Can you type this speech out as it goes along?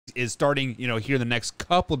is starting, here in the next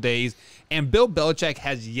couple days, and Bill Belichick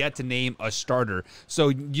has yet to name a starter. So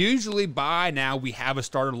usually by now we have a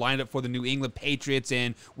starter lined up for the New England Patriots,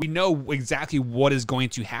 and we know exactly what is going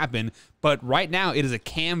to happen. But right now it is a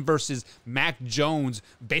Cam versus Mac Jones,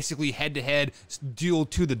 basically head-to-head duel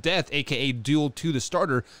to the death, aka duel to the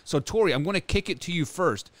starter. So Tori, I'm going to kick it to you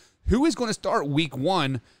first. Who is going to start Week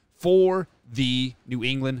 1 for the New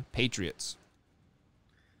England Patriots?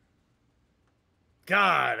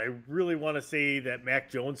 God, I really want to say that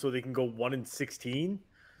Mac Jones so they can go 1-16.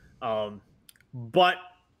 But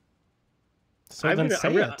so I'm then gonna, say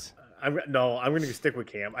I'm gonna, it. I'm going to stick with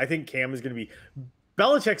Cam. I think Cam is going to be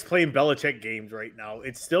Belichick's playing Belichick games right now.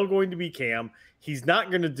 It's still going to be Cam. He's not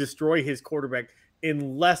going to destroy his quarterback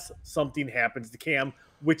unless something happens to Cam,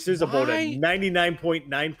 which is about a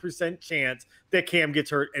 99.9% chance that Cam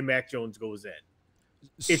gets hurt and Mac Jones goes in.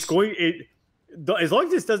 It's going as long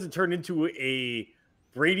as this doesn't turn into a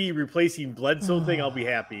Brady replacing Bledsoe thing, I'll be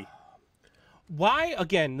happy. Why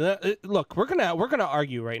again? Look, we're gonna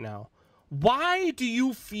argue right now. Why do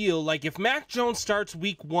you feel like if Mac Jones starts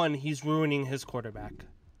Week 1, he's ruining his quarterback?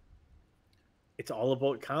 It's all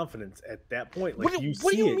about confidence at that point. What do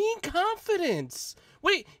you mean confidence?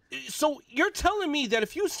 Wait, so you're telling me that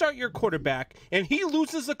if you start your quarterback and he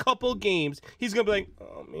loses a couple games, he's gonna be like,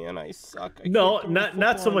 "Oh man, I suck." No,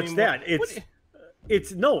 not so much that. It's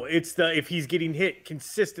if he's getting hit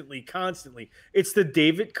consistently, constantly. It's the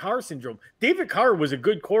David Carr syndrome. David Carr was a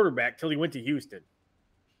good quarterback till he went to Houston.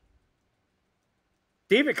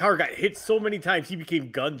 David Carr got hit so many times he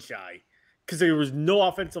became gun shy because there was no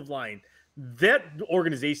offensive line. That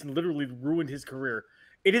organization literally ruined his career.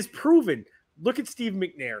 It is proven. Look at Steve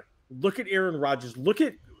McNair. Look at Aaron Rodgers. Look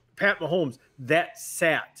at Pat Mahomes. That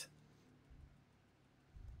sat.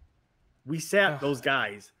 We sat those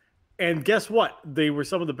guys. And guess what? They were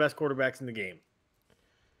some of the best quarterbacks in the game.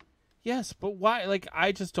 Yes, but why? Like,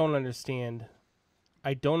 I just don't understand.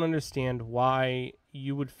 I don't understand why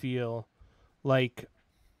you would feel like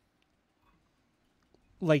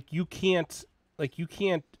you can't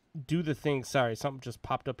do the thing. Sorry, something just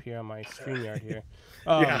popped up here on my StreamYard here.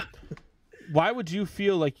 Yeah. Why would you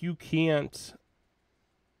feel like you can't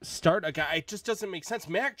start a guy? It just doesn't make sense.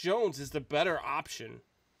 Mac Jones is the better option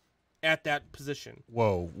at that position.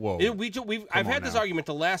 Whoa. I've had this argument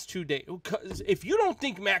the last 2 days. If you don't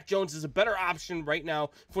think Mac Jones is a better option right now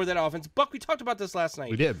for that offense, Buck, we talked about this last night.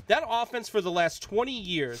 We did. That offense for the last 20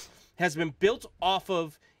 years has been built off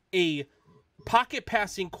of a pocket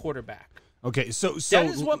passing quarterback. Okay, so that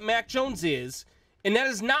is what Mac Jones is, and that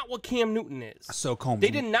is not what Cam Newton is. So Combs, they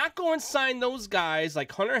did not go and sign those guys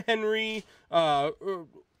like Hunter Henry,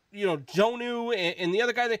 Jonnu, and the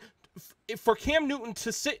other guy. For Cam Newton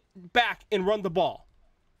to sit back and run the ball.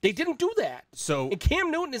 They didn't do that. And Cam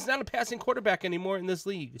Newton is not a passing quarterback anymore in this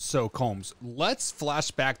league. So, Combs, let's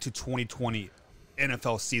flash back to 2020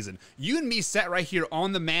 NFL season. You and me sat right here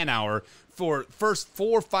on the Man Hour for first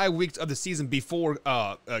 4 or 5 weeks of the season before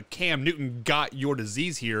Cam Newton got your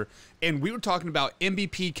disease here, and we were talking about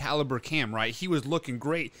MVP caliber Cam, right? He was looking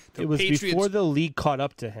great. It was before the league caught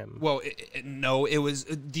up to him. Well, no, it was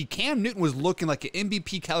the Cam Newton was looking like an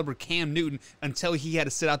MVP caliber Cam Newton until he had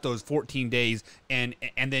to sit out those 14 days, and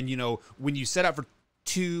then when you set out for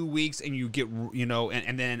 2 weeks and you get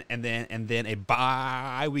and then a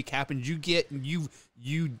bye week happens, you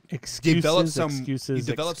develop some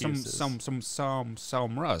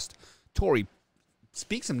rust. Tori,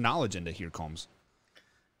 speak some knowledge into here, Combs.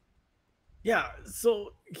 Yeah,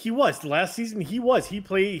 so he was last season. He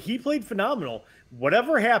played phenomenal.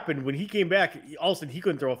 Whatever happened when he came back, all of a sudden he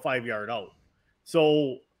couldn't throw a 5-yard out.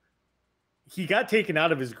 So he got taken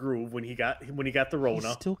out of his groove when he got the Rona.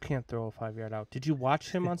 He still can't throw a 5-yard out. Did you watch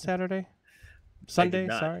him on Saturday? Sunday?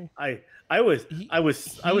 Sorry. I was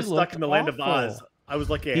stuck in the land of Oz. I was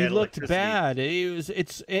lucky. He looked bad.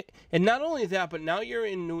 And not only that, but now you're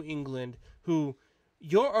in New England, who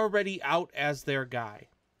you're already out as their guy.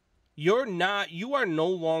 You are no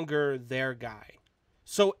longer their guy.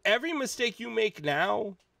 So every mistake you make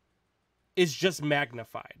now is just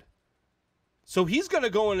magnified. So he's going to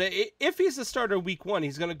go in, if he's a starter Week 1,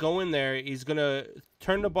 he's going to go in there, he's going to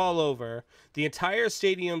turn the ball over, the entire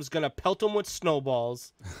stadium's going to pelt him with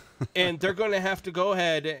snowballs, and they're going to have to go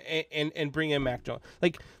ahead and bring in Mac Jones.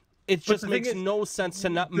 Like, it just makes no sense to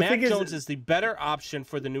not. Mac Jones is the better option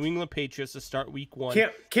for the New England Patriots to start Week 1.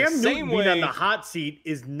 Cam Newton being on the hot seat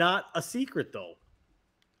is not a secret, though.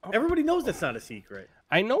 Everybody knows that's not a secret.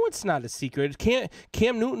 I know it's not a secret.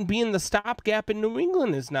 Cam Newton being the stopgap in New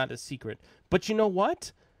England is not a secret. But you know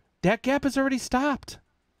what? That gap has already stopped.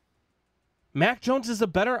 Mac Jones is a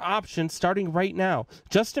better option starting right now.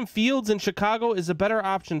 Justin Fields in Chicago is a better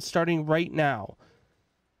option starting right now.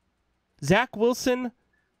 Zach Wilson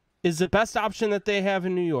is the best option that they have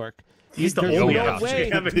in New York. He's the There's only no option. way-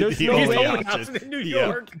 He's there's the no only way- option in New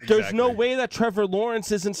York. There's no way that Trevor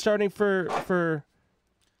Lawrence isn't starting for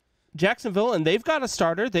Jacksonville, and they've got a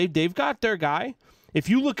starter. They've got their guy. If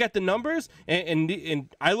you look at the numbers,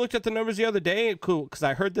 and I looked at the numbers the other day, cool, because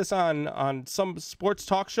I heard this on some sports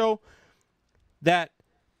talk show, that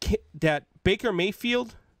Baker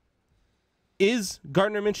Mayfield is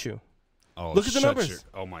Gardner Minshew. Oh, Look at the numbers.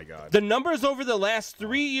 Oh my God. The numbers over the last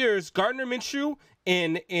 3 years, Gardner Minshew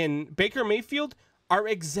and Baker Mayfield are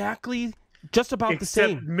exactly just about the Except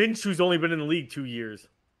same. Minshew's only been in the league 2 years.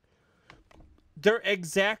 They're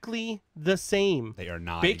exactly the same. They are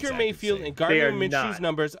not. Baker exactly the Mayfield same. and Gardner They are Minshew's not.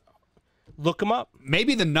 numbers. Look them up.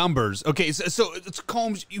 Maybe the numbers. Okay, so it's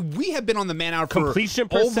Combs. We have been on the Man Hour for Completion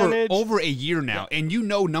percentage. over a year now, and you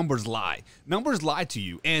know numbers lie. Numbers lie to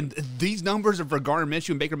you, and these numbers for Gardner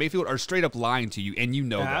Minshew and Baker Mayfield are straight up lying to you, and you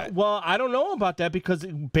know that. Well, I don't know about that because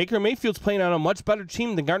Baker Mayfield's playing on a much better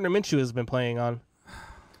team than Gardner Minshew has been playing on.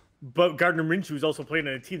 But Gardner Minshew is also playing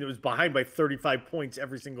on a team that was behind by 35 points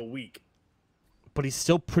every single week. But he's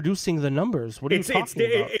still producing the numbers. What are you talking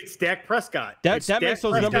about? It's Dak Prescott. That It's makes Dak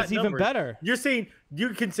those Prescott numbers even better. You're saying you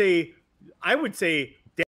can say, I would say